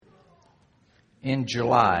in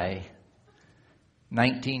July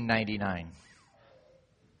 1999.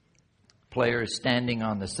 Player is standing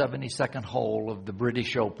on the 72nd hole of the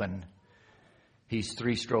British Open. He's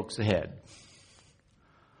 3 strokes ahead.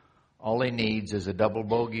 All he needs is a double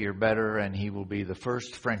bogey or better, and he will be the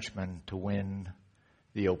first Frenchman to win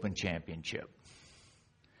the Open Championship.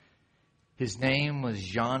 His name was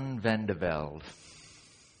Jean Van de Velde.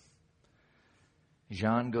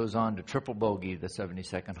 Jean goes on to triple bogey the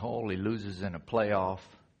 72nd hole. He loses in a playoff.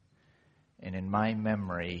 And in my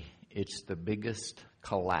memory, it's the biggest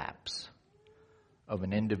collapse of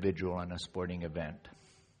an individual in a sporting event.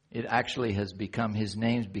 It actually has become, his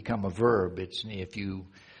name's become a verb. It's if you,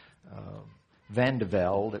 Van de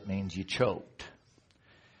Velde, it means you choked.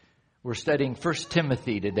 We're studying 1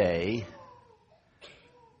 Timothy today.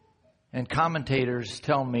 And commentators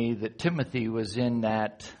tell me that Timothy was in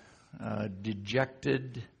that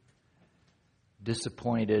dejected,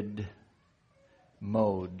 disappointed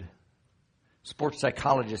mode. Sports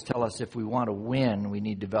psychologists tell us if we want to win, we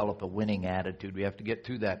need to develop a winning attitude. We have to get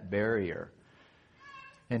through that barrier.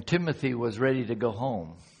 And Timothy was ready to go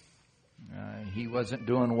home. He wasn't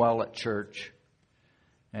doing well at church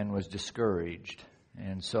and was discouraged.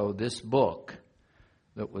 And so this book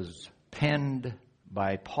that was penned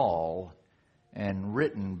by Paul and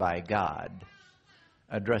written by God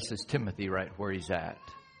addresses Timothy right where he's at.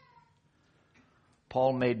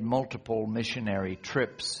 Paul made multiple missionary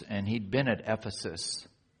trips, and he'd been at Ephesus,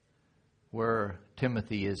 where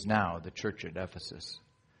Timothy is now, the church at Ephesus,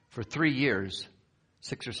 for 3 years,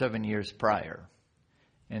 6 or 7 years prior.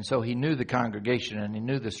 And so he knew the congregation, and he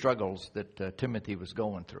knew the struggles that Timothy was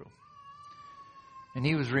going through. And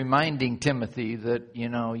he was reminding Timothy that,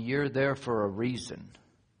 you're there for a reason,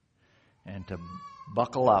 and to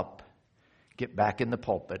buckle up, get back in the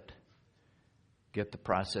pulpit, get the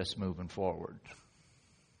process moving forward.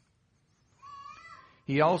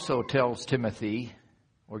 He also tells Timothy,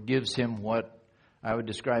 or gives him what I would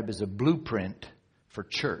describe as a blueprint for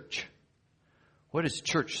church. What is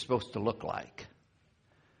church supposed to look like?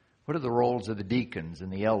 What are the roles of the deacons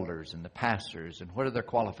and the elders and the pastors, and what are their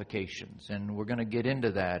qualifications? And we're going to get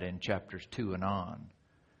into that in chapters 2 and on.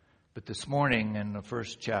 But this morning in the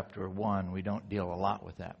first chapter 1, we don't deal a lot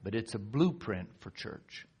with that. But it's a blueprint for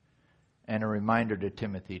church and a reminder to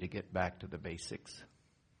Timothy to get back to the basics.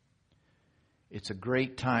 It's a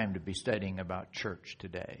great time to be studying about church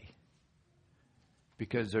today,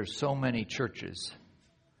 because there's so many churches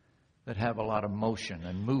that have a lot of motion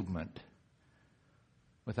and movement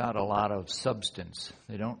without a lot of substance.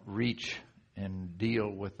 They don't reach and deal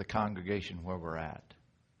with the congregation where we're at.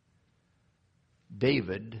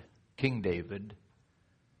 David, King David,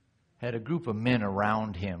 had a group of men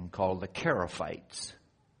around him called the Cherethites.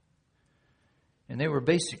 And they were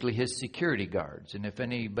basically his security guards. And if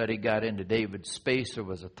anybody got into David's space or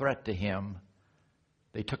was a threat to him,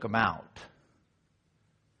 they took him out.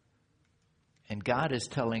 And God is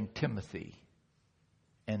telling Timothy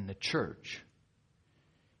and the church,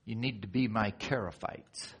 you need to be my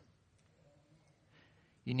Cherethites.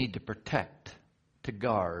 You need to protect, to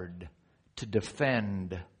guard, to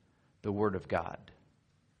defend the Word of God.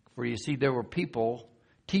 For you see, there were people,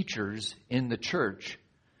 teachers in the church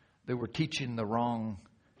that were teaching the wrong,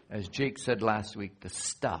 as Jake said last week, the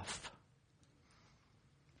stuff.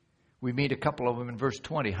 We meet a couple of them in verse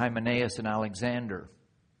 20, Hymenaeus and Alexander.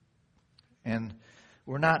 And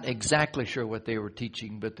we're not exactly sure what they were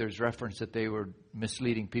teaching, but there's reference that they were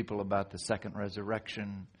misleading people about the second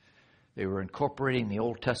resurrection. They were incorporating the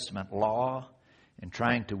Old Testament law and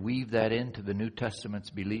trying to weave that into the New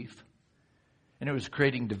Testament's belief. And it was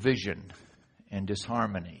creating division and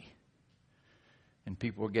disharmony. And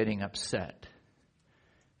people were getting upset.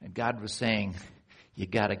 And God was saying, you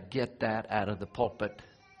got to get that out of the pulpit,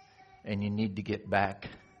 and you need to get back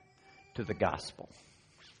to the gospel.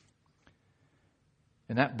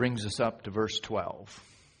 And that brings us up to verse 12.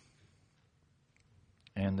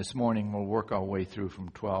 And this morning we'll work our way through from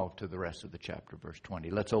 12 to the rest of the chapter, verse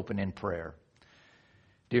 20. Let's open in prayer.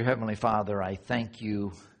 Dear Heavenly Father, I thank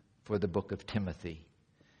you for the book of Timothy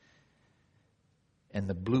and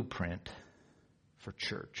the blueprint for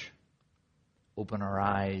church. Open our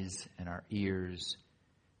eyes and our ears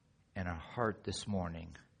and our heart this morning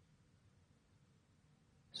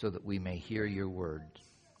so that we may hear your word.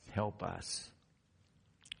 Help us.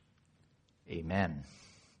 Amen.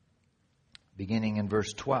 Beginning in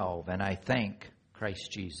verse 12, and I thank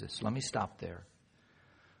Christ Jesus. Let me stop there.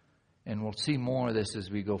 And we'll see more of this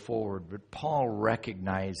as we go forward. But Paul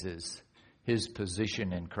recognizes his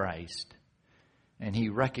position in Christ. And he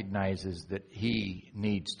recognizes that he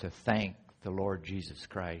needs to thank the Lord Jesus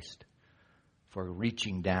Christ for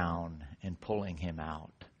reaching down and pulling him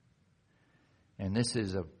out. And this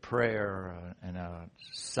is a prayer and a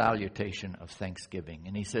salutation of thanksgiving.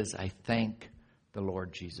 And he says, I thank the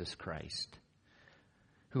Lord Jesus Christ,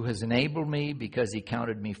 who has enabled me because he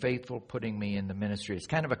counted me faithful, putting me in the ministry. It's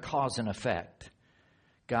kind of a cause and effect.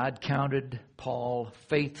 God counted Paul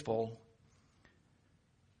faithful,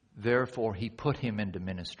 therefore he put him into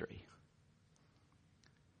ministry.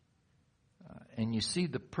 And you see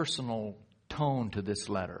the personal tone to this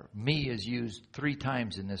letter. Me is used 3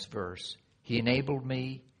 times in this verse. He enabled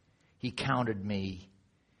me, he counted me,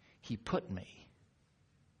 he put me.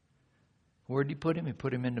 Where did he put him? He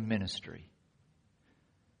put him into ministry.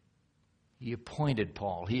 He appointed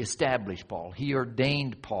Paul. He established Paul. He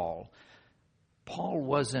ordained Paul. Paul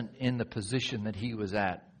wasn't in the position that he was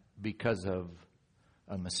at because of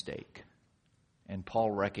a mistake. And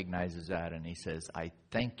Paul recognizes that and he says, I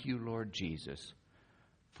thank you, Lord Jesus,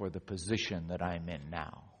 for the position that I'm in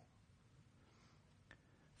now.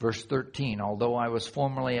 Verse 13, although I was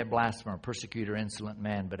formerly a blasphemer, persecutor, insolent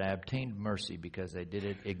man, but I obtained mercy because I did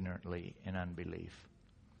it ignorantly in unbelief.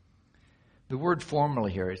 The word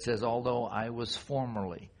formerly here, it says, although I was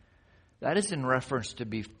formerly. That is in reference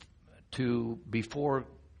to before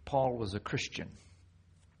Paul was a Christian.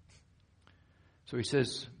 So he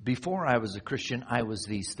says, before I was a Christian, I was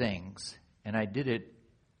these things, and I did it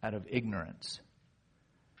out of ignorance.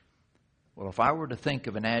 Well, if I were to think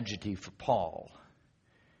of an adjective for Paul,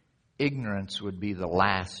 ignorance would be the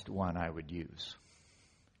last one I would use.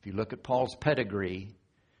 If you look at Paul's pedigree,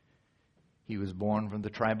 he was born from the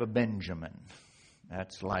tribe of Benjamin.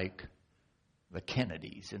 That's like the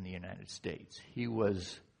Kennedys in the United States. He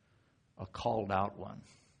was a called out one.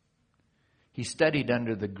 He studied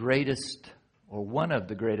under the greatest, or one of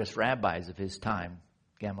the greatest rabbis of his time,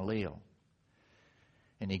 Gamaliel.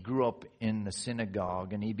 And he grew up in the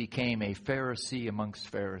synagogue, and he became a Pharisee amongst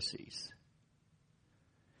Pharisees.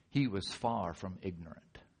 He was far from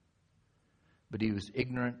ignorant. But he was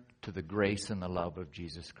ignorant to the grace and the love of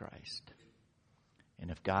Jesus Christ.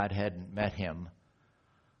 And if God hadn't met him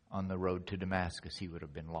on the road to Damascus, he would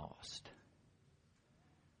have been lost.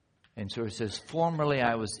 And so it says, formerly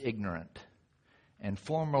I was ignorant, and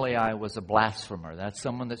formerly I was a blasphemer. That's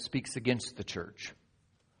someone that speaks against the church.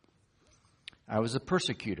 I was a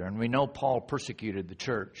persecutor, and we know Paul persecuted the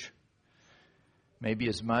church, maybe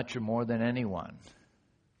as much or more than anyone.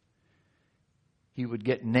 He would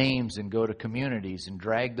get names and go to communities and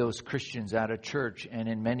drag those Christians out of church, and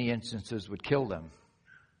in many instances would kill them.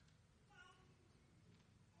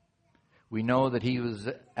 We know that he was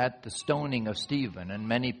at the stoning of Stephen, and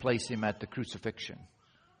many place him at the crucifixion.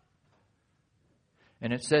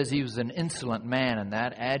 And it says he was an insolent man, and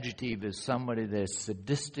that adjective is somebody that is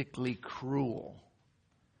sadistically cruel.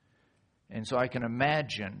 And so I can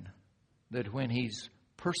imagine that when he's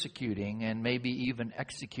persecuting and maybe even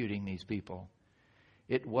executing these people,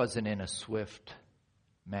 it wasn't in a swift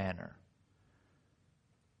manner.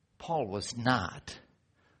 Paul was not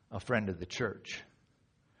a friend of the church.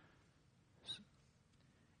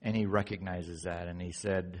 And he recognizes that, and he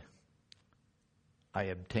said, I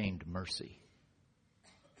obtained mercy.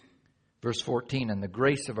 Verse 14, and the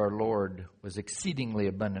grace of our Lord was exceedingly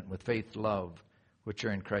abundant with faith, love, which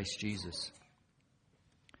are in Christ Jesus.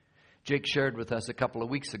 Jake shared with us a couple of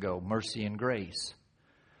weeks ago, mercy and grace.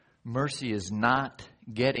 Mercy is not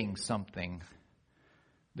getting something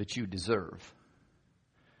that you deserve.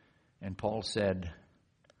 And Paul said,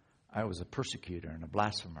 I was a persecutor and a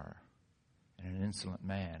blasphemer and an insolent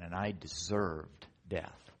man, and I deserved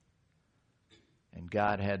death. And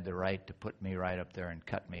God had the right to put me right up there and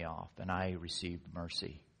cut me off, and I received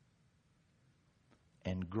mercy.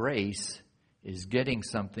 And grace is getting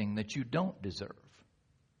something that you don't deserve.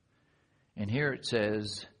 And here it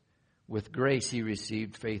says, with grace he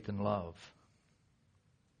received faith and love.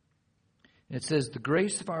 And it says the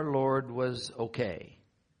grace of our Lord was okay.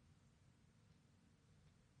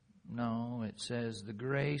 No, it says the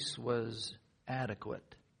grace was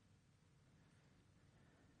adequate.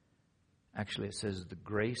 Actually, it says the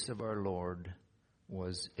grace of our Lord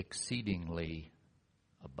was exceedingly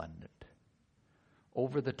abundant.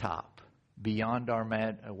 Over the top, beyond our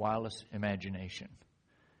wildest imagination.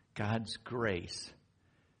 God's grace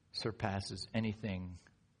surpasses anything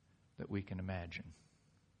that we can imagine.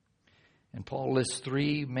 And Paul lists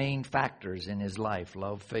 3 main factors in his life: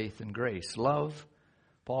 love, faith, and grace. Love,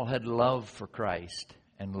 Paul had love for Christ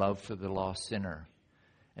and love for the lost sinner.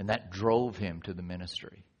 And that drove him to the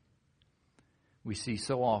ministry. We see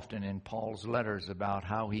so often in Paul's letters about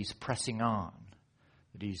how he's pressing on,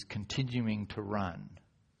 that he's continuing to run.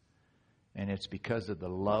 And it's because of the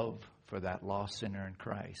love for that lost sinner in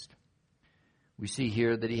Christ. We see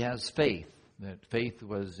here that he has faith, that faith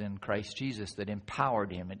was in Christ Jesus that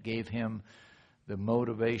empowered him. It gave him the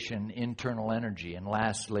motivation, internal energy. And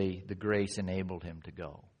lastly, the grace enabled him to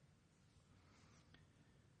go.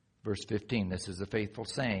 Verse 15, this is a faithful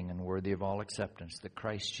saying and worthy of all acceptance, that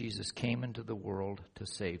Christ Jesus came into the world to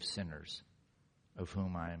save sinners, of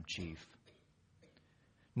whom I am chief.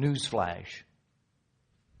 Newsflash.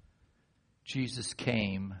 Jesus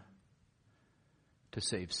came to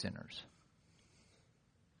save sinners.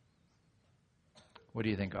 What do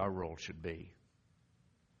you think our role should be?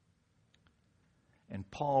 And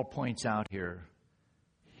Paul points out here,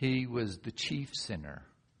 he was the chief sinner.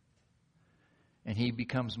 And he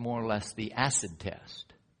becomes more or less the acid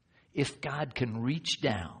test. If God can reach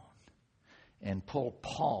down and pull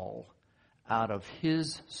Paul out of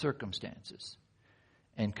his circumstances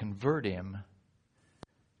and convert him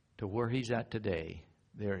to where he's at today,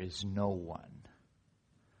 there is no one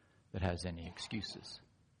that has any excuses.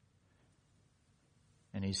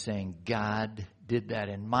 And he's saying, God did that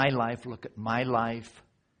in my life. Look at my life.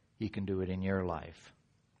 He can do it in your life.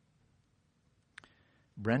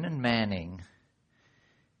 Brennan Manning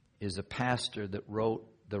is a pastor that wrote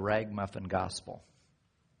the Ragamuffin Gospel.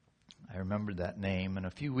 I remember that name. And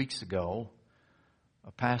a few weeks ago,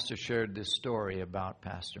 a pastor shared this story about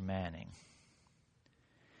Pastor Manning.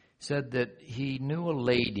 He said that he knew a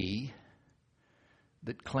lady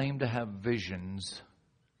that claimed to have visions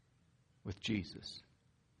with Jesus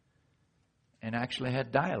and actually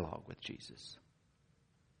had dialogue with Jesus.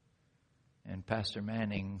 And Pastor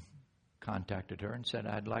Manning contacted her and said,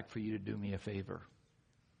 I'd like for you to do me a favor.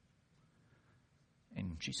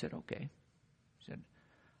 And she said, okay. She said,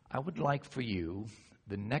 I would like for you,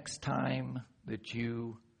 the next time that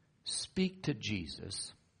you speak to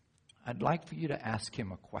Jesus, I'd like for you to ask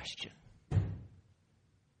him a question. And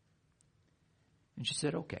she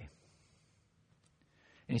said, okay.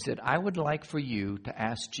 And he said, I would like for you to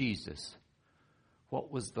ask Jesus, what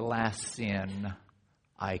was the last sin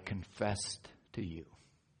I confessed to you?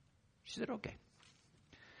 She said, okay.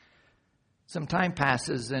 Some time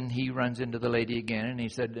passes and he runs into the lady again and he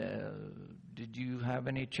said, did you have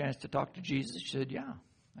any chance to talk to Jesus? She said, yeah,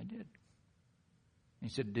 I did. He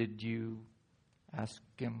said, did you ask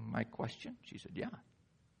him my question? She said, yeah.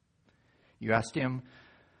 You asked him,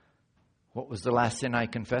 what was the last sin I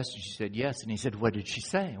confessed? And she said, yes. And he said, what did she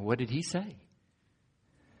say? What did he say?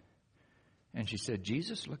 And she said,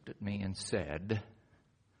 Jesus looked at me and said,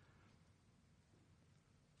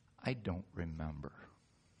 I don't remember.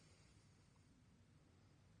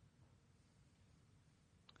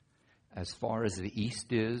 As far as the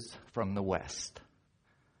east is from the west,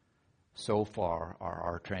 so far are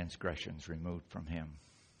our transgressions removed from him.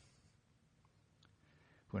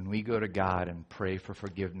 When we go to God and pray for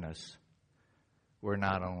forgiveness, we're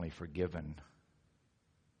not only forgiven,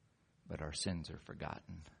 but our sins are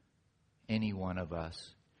forgotten. Any one of us,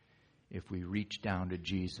 if we reach down to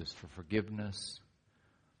Jesus for forgiveness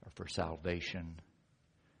or for salvation,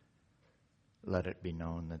 let it be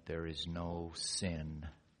known that there is no sin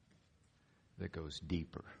that goes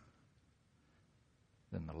deeper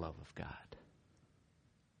than the love of God.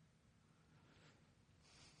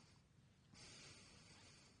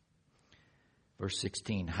 Verse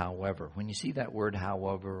 16, however. When you see that word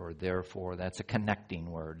however or therefore, that's a connecting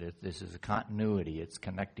word. This is a continuity. It's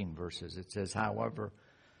connecting verses. It says, however,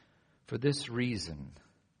 for this reason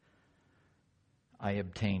I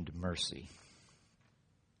obtained mercy,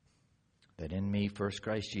 that in me first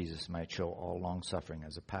Christ Jesus might show all long-suffering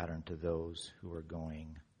as a pattern to those who are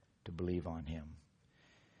going to believe on him.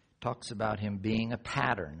 Talks about him being a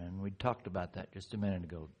pattern, and we talked about that just a minute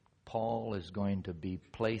ago. Paul is going to be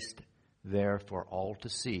placed there for all to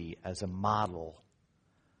see as a model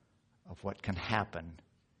of what can happen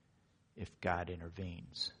if God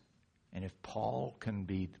intervenes. And if Paul can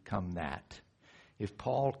become that, if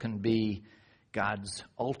Paul can be God's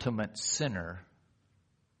ultimate sinner,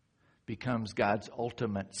 becomes God's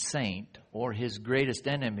ultimate saint, or his greatest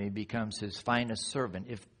enemy becomes his finest servant,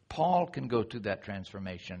 if Paul can go through that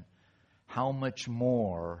transformation, how much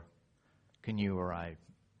more can you or I?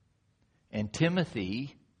 And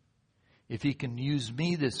Timothy, if he can use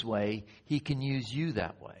me this way, he can use you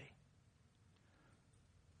that way.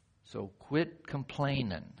 So quit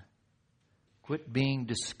complaining. Quit being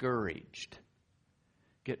discouraged.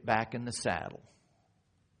 Get back in the saddle.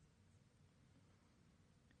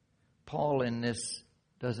 Paul in this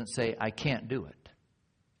doesn't say, I can't do it.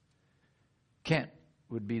 Can't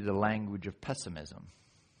would be the language of pessimism.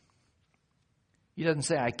 He doesn't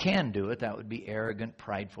say, I can do it. That would be arrogant,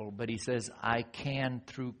 prideful. But he says, I can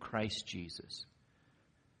through Christ Jesus.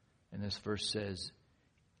 And this verse says,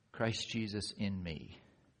 Christ Jesus in me,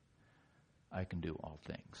 I can do all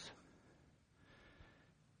things.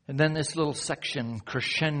 And then this little section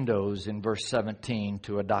crescendos in verse 17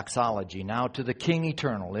 to a doxology. Now to the King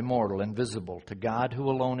eternal, immortal, invisible, to God who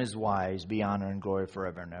alone is wise, be honor and glory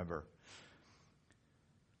forever and ever.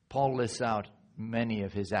 Paul lists out many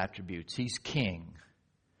of his attributes. He's king.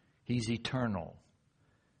 He's eternal.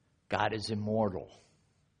 God is immortal.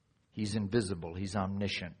 He's invisible. He's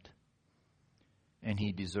omniscient. And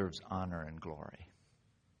he deserves honor and glory.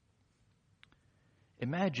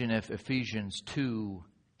 Imagine if Ephesians 2,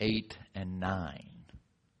 8 and 9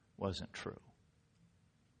 wasn't true.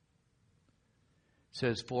 It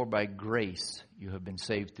says, for by grace you have been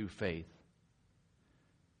saved through faith,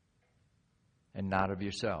 and not of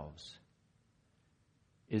yourselves.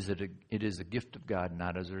 It is a gift of God,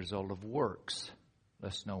 not as a result of works,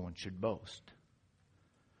 lest no one should boast.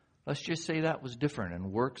 Let's just say that was different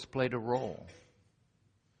and works played a role.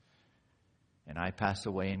 And I pass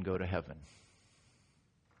away and go to heaven.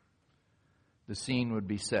 The scene would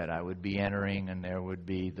be set. I would be entering, and there would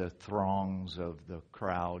be the throngs of the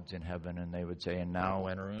crowds in heaven, and they would say, and now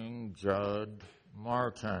entering Jud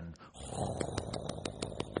Martin.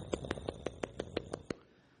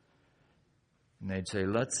 And they'd say,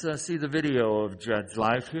 let's see the video of Jud's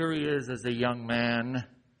life. Here he is as a young man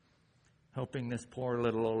helping this poor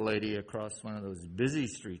little old lady across one of those busy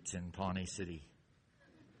streets in Pawnee City.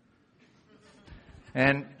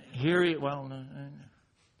 And here he,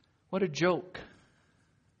 what a joke.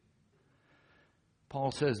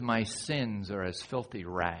 Paul says, my sins are as filthy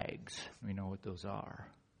rags. We know what those are.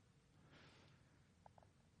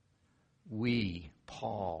 We,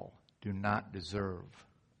 Paul, do not deserve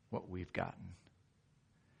what we've gotten.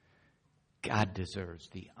 God deserves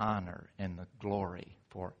the honor and the glory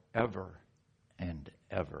forever and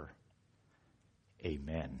ever.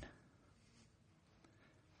 Amen.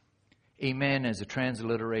 Amen is a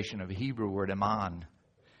transliteration of a Hebrew word, aman.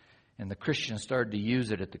 And the Christians started to use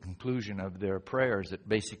it at the conclusion of their prayers. It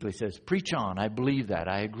basically says, preach on, I believe that,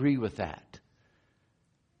 I agree with that.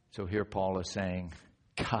 So here Paul is saying,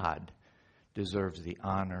 God deserves the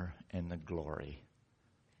honor and the glory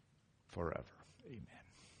forever. Amen.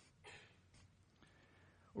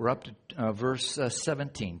 We're up to verse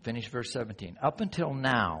 17. Finish verse 17. Up until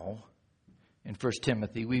now, in 1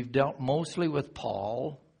 Timothy, we've dealt mostly with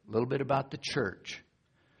Paul, a little bit about the church.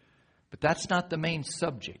 But that's not the main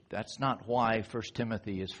subject. That's not why 1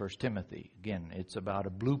 Timothy is 1 Timothy. Again, it's about a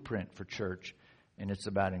blueprint for church, and it's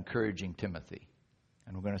about encouraging Timothy.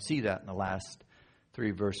 And we're going to see that in the last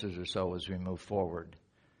 3 verses or so as we move forward.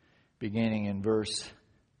 Beginning in verse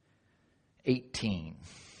 18.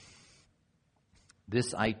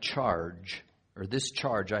 This charge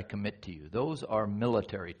I commit to you. Those are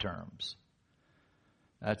military terms.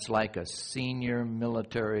 That's like a senior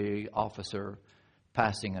military officer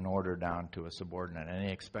passing an order down to a subordinate, and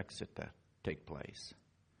he expects it to take place.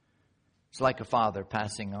 It's like a father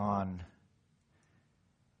passing on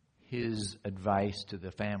his advice to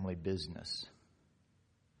the family business.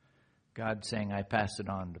 God saying, I pass it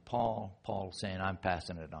on to Paul. Paul saying, I'm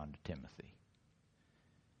passing it on to Timothy.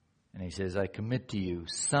 And he says, I commit to you,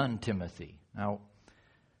 son Timothy. Now,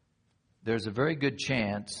 there's a very good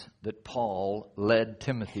chance that Paul led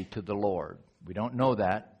Timothy to the Lord. We don't know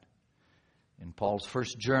that. In Paul's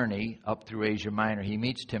first journey up through Asia Minor, he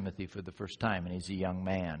meets Timothy for the first time, and he's a young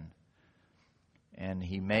man. And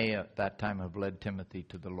he may at that time have led Timothy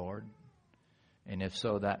to the Lord. And if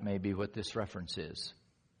so, that may be what this reference is.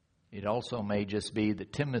 It also may just be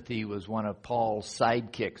that Timothy was one of Paul's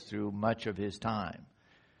sidekicks through much of his time.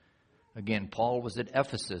 Again, Paul was at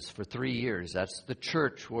Ephesus for 3 years. That's the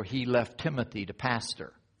church where he left Timothy to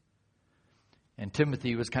pastor. And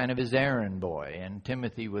Timothy was kind of his errand boy, and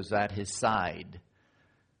Timothy was at his side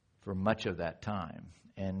for much of that time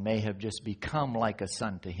and may have just become like a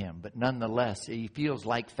son to him. But nonetheless, he feels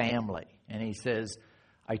like family. And he says,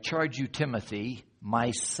 I charge you, Timothy,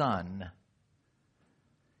 my son.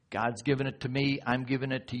 God's given it to me. I'm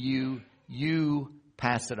giving it to you. You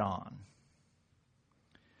pass it on,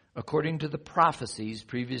 according to the prophecies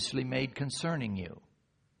previously made concerning you.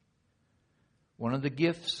 One of the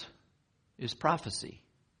gifts is prophecy.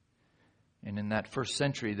 And in that first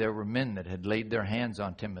century, there were men that had laid their hands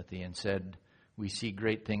on Timothy and said, we see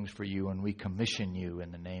great things for you, and we commission you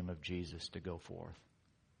in the name of Jesus to go forth.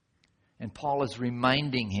 And Paul is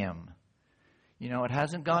reminding him, it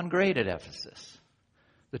hasn't gone great at Ephesus.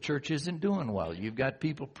 The church isn't doing well. You've got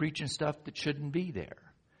people preaching stuff that shouldn't be there.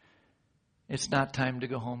 It's not time to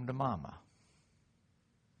go home to mama.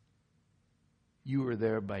 You are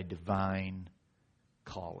there by divine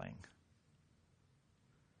calling.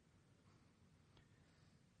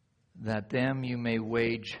 that them you may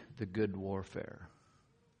wage the good warfare.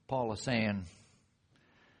 Paul is saying,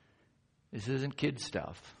 this isn't kid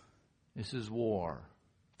stuff. This is war.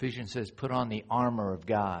 Ephesians says, put on the armor of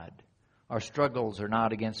God. Our struggles are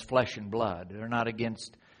not against flesh and blood. They're not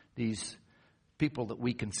against these people that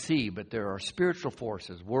we can see, but there are spiritual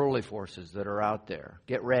forces, worldly forces that are out there.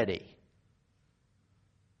 Get ready.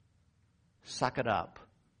 Suck it up.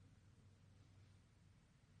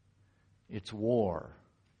 It's war.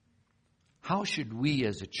 How should we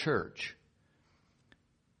as a church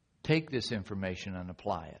take this information and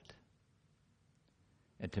apply it?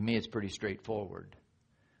 And to me, it's pretty straightforward.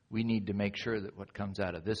 We need to make sure that what comes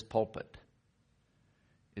out of this pulpit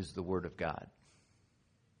is the Word of God.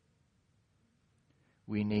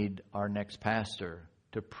 We need our next pastor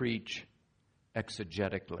to preach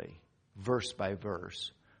exegetically, verse by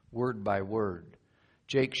verse, word by word.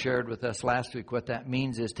 Jake shared with us last week what that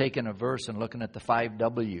means is taking a verse and looking at the 5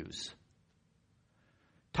 W's.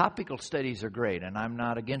 Topical studies are great, and I'm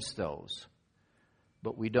not against those.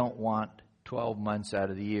 But we don't want 12 months out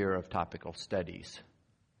of the year of topical studies.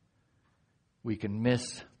 We can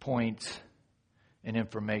miss points and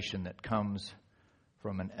information that comes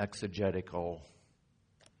from an exegetical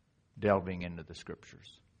delving into the Scriptures.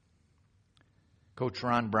 Coach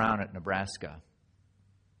Ron Brown at Nebraska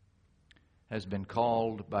has been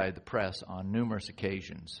called by the press on numerous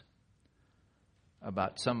occasions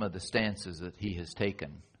about some of the stances that he has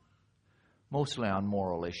taken, mostly on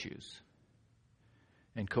moral issues.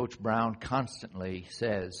 And Coach Brown constantly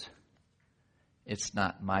says, it's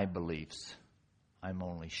not my beliefs. I'm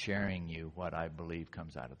only sharing you what I believe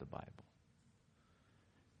comes out of the Bible.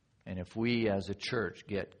 And if we as a church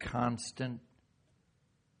get constant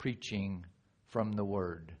preaching from the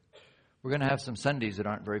Word, we're going to have some Sundays that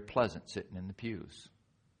aren't very pleasant sitting in the pews.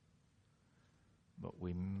 But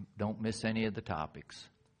we don't miss any of the topics,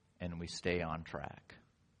 and we stay on track.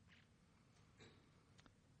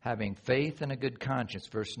 Having faith and a good conscience,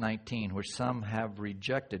 verse 19, which some have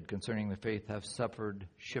rejected concerning the faith, have suffered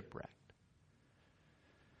shipwreck.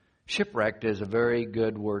 Shipwrecked is a very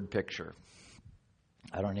good word picture.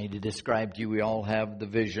 I don't need to describe to you. We all have the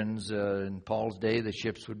visions. In Paul's day, the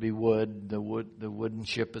ships would be wood. The wooden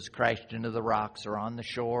ship is crashed into the rocks or on the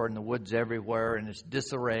shore, and the wood's everywhere, and it's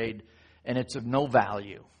disarrayed, and it's of no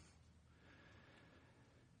value.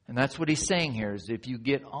 And that's what he's saying here, is if you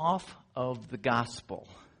get off of the gospel,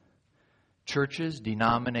 churches,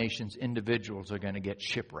 denominations, individuals are going to get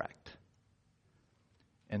shipwrecked.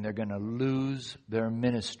 And they're going to lose their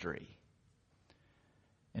ministry.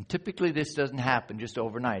 And typically this doesn't happen just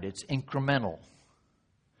overnight. It's incremental.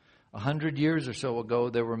 100 years or so ago,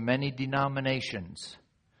 there were many denominations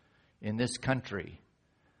in this country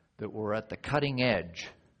that were at the cutting edge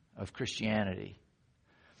of Christianity.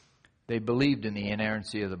 They believed in the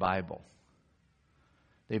inerrancy of the Bible.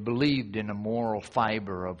 They believed in a moral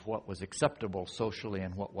fiber of what was acceptable socially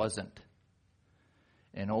and what wasn't.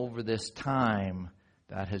 And over this time,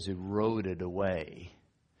 that has eroded away.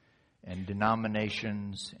 And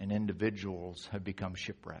denominations and individuals have become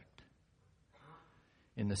shipwrecked.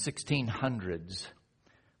 In the 1600s,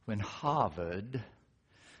 when Harvard,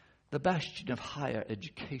 the bastion of higher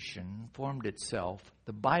education, formed itself,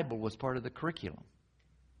 the Bible was part of the curriculum.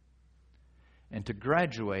 And to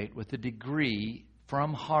graduate with a degree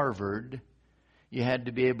from Harvard, you had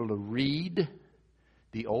to be able to read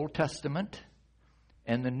the Old Testament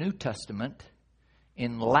and the New Testament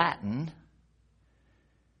in Latin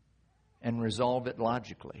and resolve it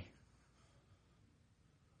logically.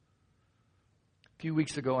 A few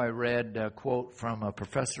weeks ago, I read a quote from a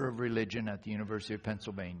professor of religion at the University of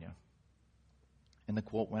Pennsylvania. And the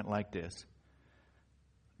quote went like this: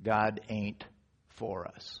 God ain't for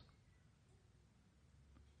us.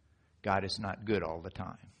 God is not good all the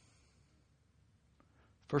time.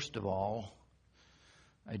 First of all,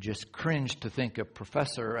 I just cringed to think a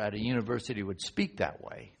professor at a university would speak that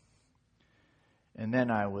way. And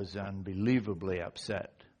then I was unbelievably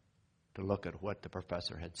upset to look at what the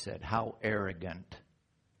professor had said. How arrogant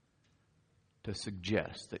to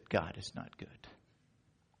suggest that God is not good.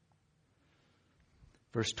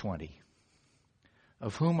 Verse 20.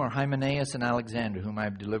 Of whom are Hymenaeus and Alexander, whom I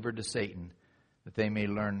have delivered to Satan, that they may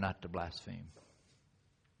learn not to blaspheme.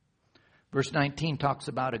 Verse 19 talks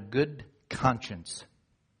about a good conscience.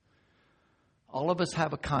 All of us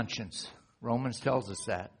have a conscience. Romans tells us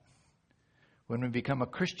that. When we become a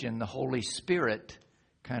Christian, the Holy Spirit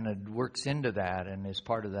kind of works into that and is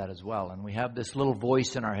part of that as well. And we have this little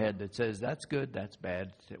voice in our head that says, that's good, that's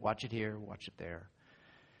bad. Watch it here, watch it there.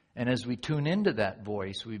 And as we tune into that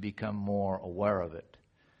voice, we become more aware of it.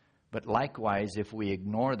 But likewise, if we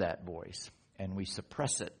ignore that voice and we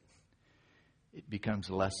suppress it it becomes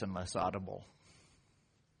less and less audible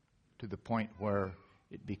to the point where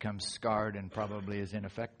it becomes scarred and probably is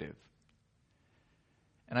ineffective.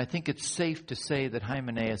 And I think it's safe to say that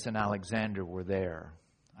Hymenaeus and Alexander were there.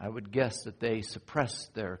 I would guess that they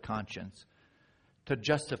suppressed their conscience to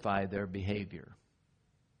justify their behavior.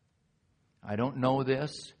 I don't know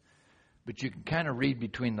this, but you can kind of read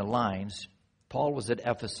between the lines. Paul was at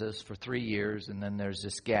Ephesus for 3 years, and then there's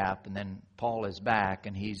this gap, and then Paul is back,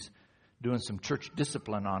 and he's doing some church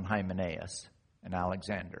discipline on Hymenaeus and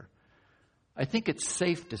Alexander. I think it's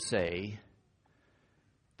safe to say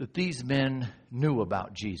that these men knew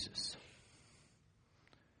about Jesus.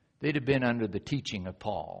 They'd have been under the teaching of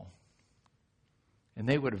Paul, and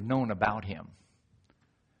they would have known about him.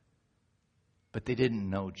 But they didn't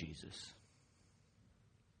know Jesus.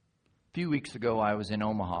 A few weeks ago, I was in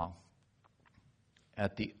Omaha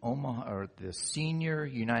at the Senior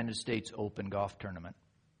United States Open Golf Tournament.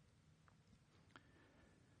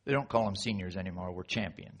 They don't call them seniors anymore. We're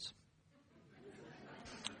champions.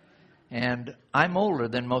 And I'm older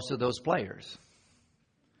than most of those players.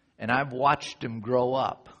 And I've watched them grow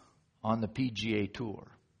up on the PGA Tour.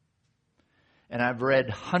 And I've read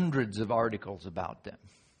hundreds of articles about them.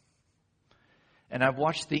 And I've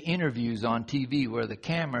watched the interviews on TV where the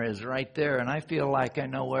camera is right there, and I feel like I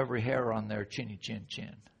know every hair on their chinny chin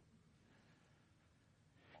chin.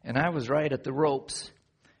 And I was right at the ropes,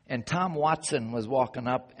 and Tom Watson was walking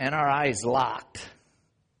up, and our eyes locked.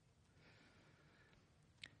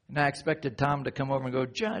 And I expected Tom to come over and go,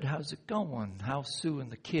 "Jud, how's it going? How's Sue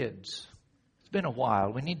and the kids? It's been a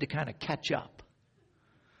while. We need to kind of catch up."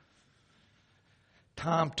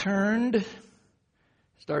 Tom turned,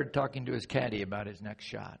 started talking to his caddy about his next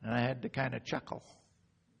shot, and I had to kind of chuckle.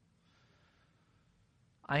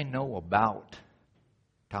 I know about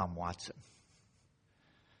Tom Watson,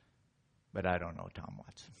 but I don't know Tom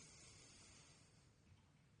Watson.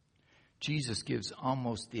 Jesus gives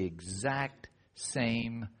almost the exact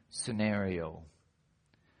same scenario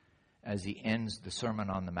as he ends the Sermon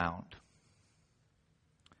on the Mount.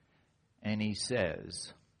 And he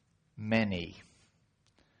says, many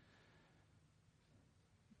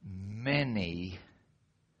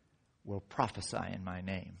will prophesy in my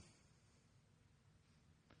name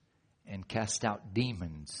and cast out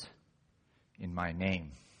demons in my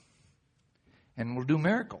name and will do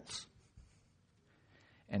miracles.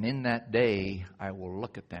 And in that day, I will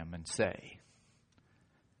look at them and say,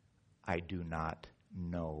 I do not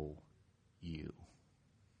know you.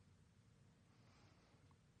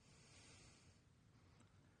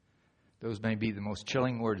 Those may be the most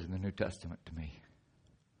chilling words in the New Testament to me.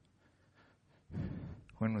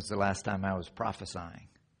 When was the last time I was prophesying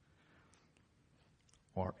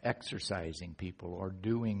or exorcising people or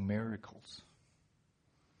doing miracles?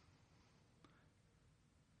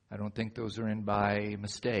 I don't think those are in by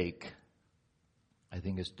mistake. I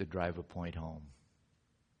think it's to drive a point home.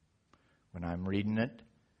 When I'm reading it,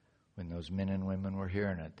 when those men and women were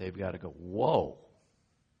hearing it, they've got to go, whoa.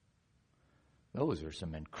 Those are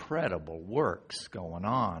some incredible works going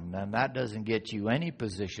on. And that doesn't get you any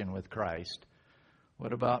position with Christ.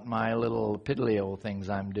 What about my little piddly things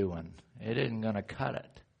I'm doing? It isn't going to cut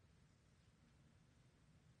it.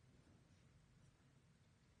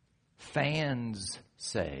 Fans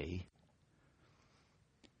say,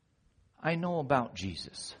 I know about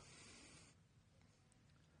Jesus.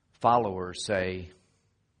 Followers say,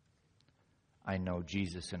 I know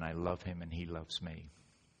Jesus and I love him and he loves me.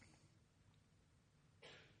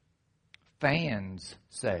 Fans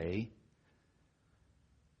say,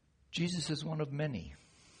 Jesus is one of many.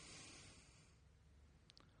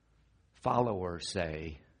 Followers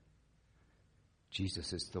say,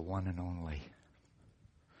 Jesus is the one and only.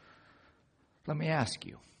 Let me ask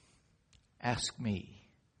you, ask me,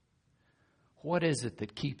 what is it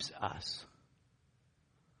that keeps us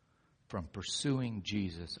from pursuing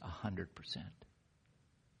Jesus 100%?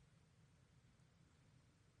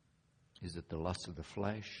 Is it the lust of the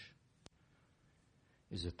flesh?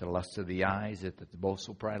 Is it the lust of the eyes? Is it the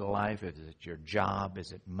boastful pride of life? Is it your job?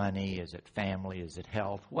 Is it money? Is it family? Is it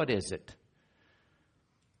health? What is it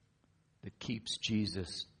that keeps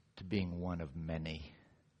Jesus to being one of many?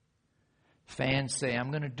 Fans say,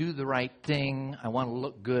 I'm going to do the right thing. I want to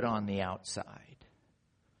look good on the outside.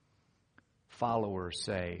 Followers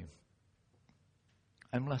say,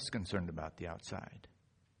 I'm less concerned about the outside.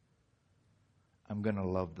 I'm going to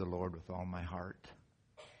love the Lord with all my heart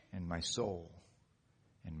and my soul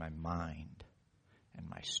and my mind and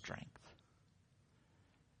my strength.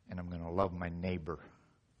 And I'm going to love my neighbor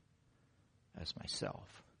as myself.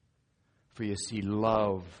 For you see,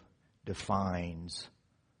 love defines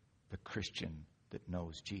the Christian that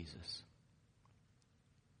knows Jesus.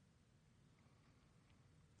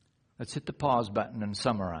 Let's hit the pause button and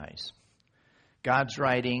summarize. God's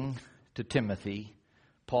writing to Timothy.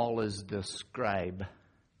 Paul is the scribe.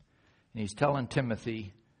 And he's telling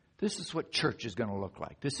Timothy, this is what church is going to look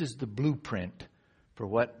like. This is the blueprint for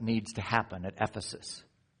what needs to happen at Ephesus.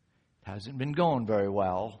 It hasn't been going very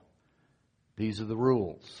well. These are the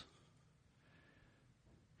rules.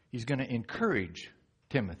 He's going to encourage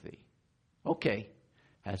Timothy. Okay,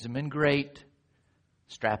 hasn't been great.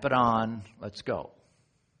 Strap it on. Let's go.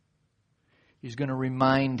 He's going to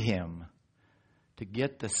remind him to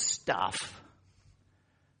get the stuff,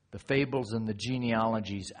 the fables and the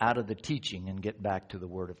genealogies out of the teaching and get back to the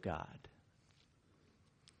Word of God.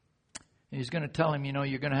 And he's going to tell him,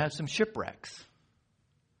 you're going to have some shipwrecks.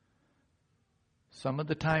 Some of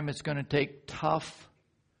the time it's going to take tough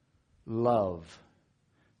love.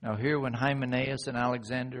 Now here when Hymenaeus and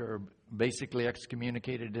Alexander are basically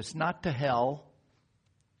excommunicated, it's not to hell,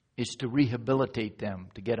 it's to rehabilitate them,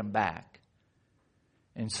 to get them back.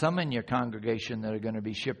 And some in your congregation that are going to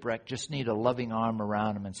be shipwrecked just need a loving arm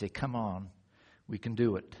around them and say, come on, we can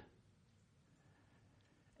do it.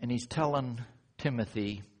 And he's telling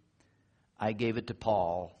Timothy, I gave it to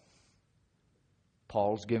Paul.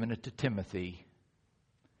 Paul's given it to Timothy.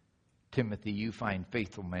 Timothy, you find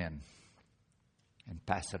faithful men and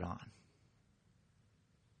pass it on.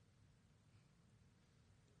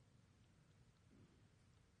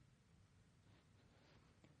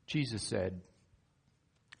 Jesus said,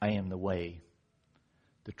 I am the way,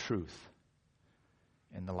 the truth,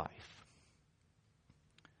 and the life.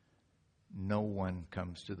 No one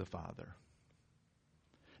comes to the Father.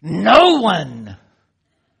 No one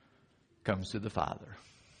comes to the Father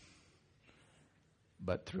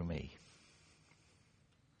but through me.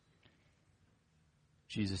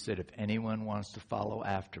 Jesus said, if anyone wants to follow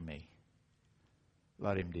after me,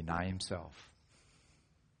 let him deny himself,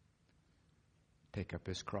 take up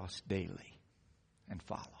his cross daily, and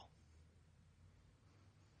follow.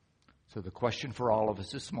 So the question for all of us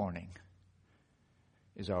this morning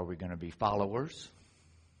is, are we going to be followers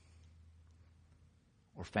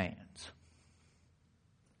or fans?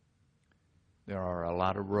 There are a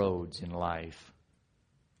lot of roads in life.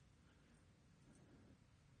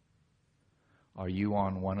 Are you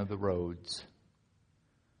on one of the roads,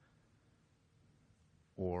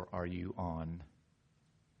 or are you on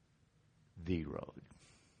the road?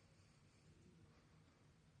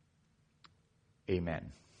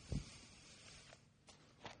 Amen.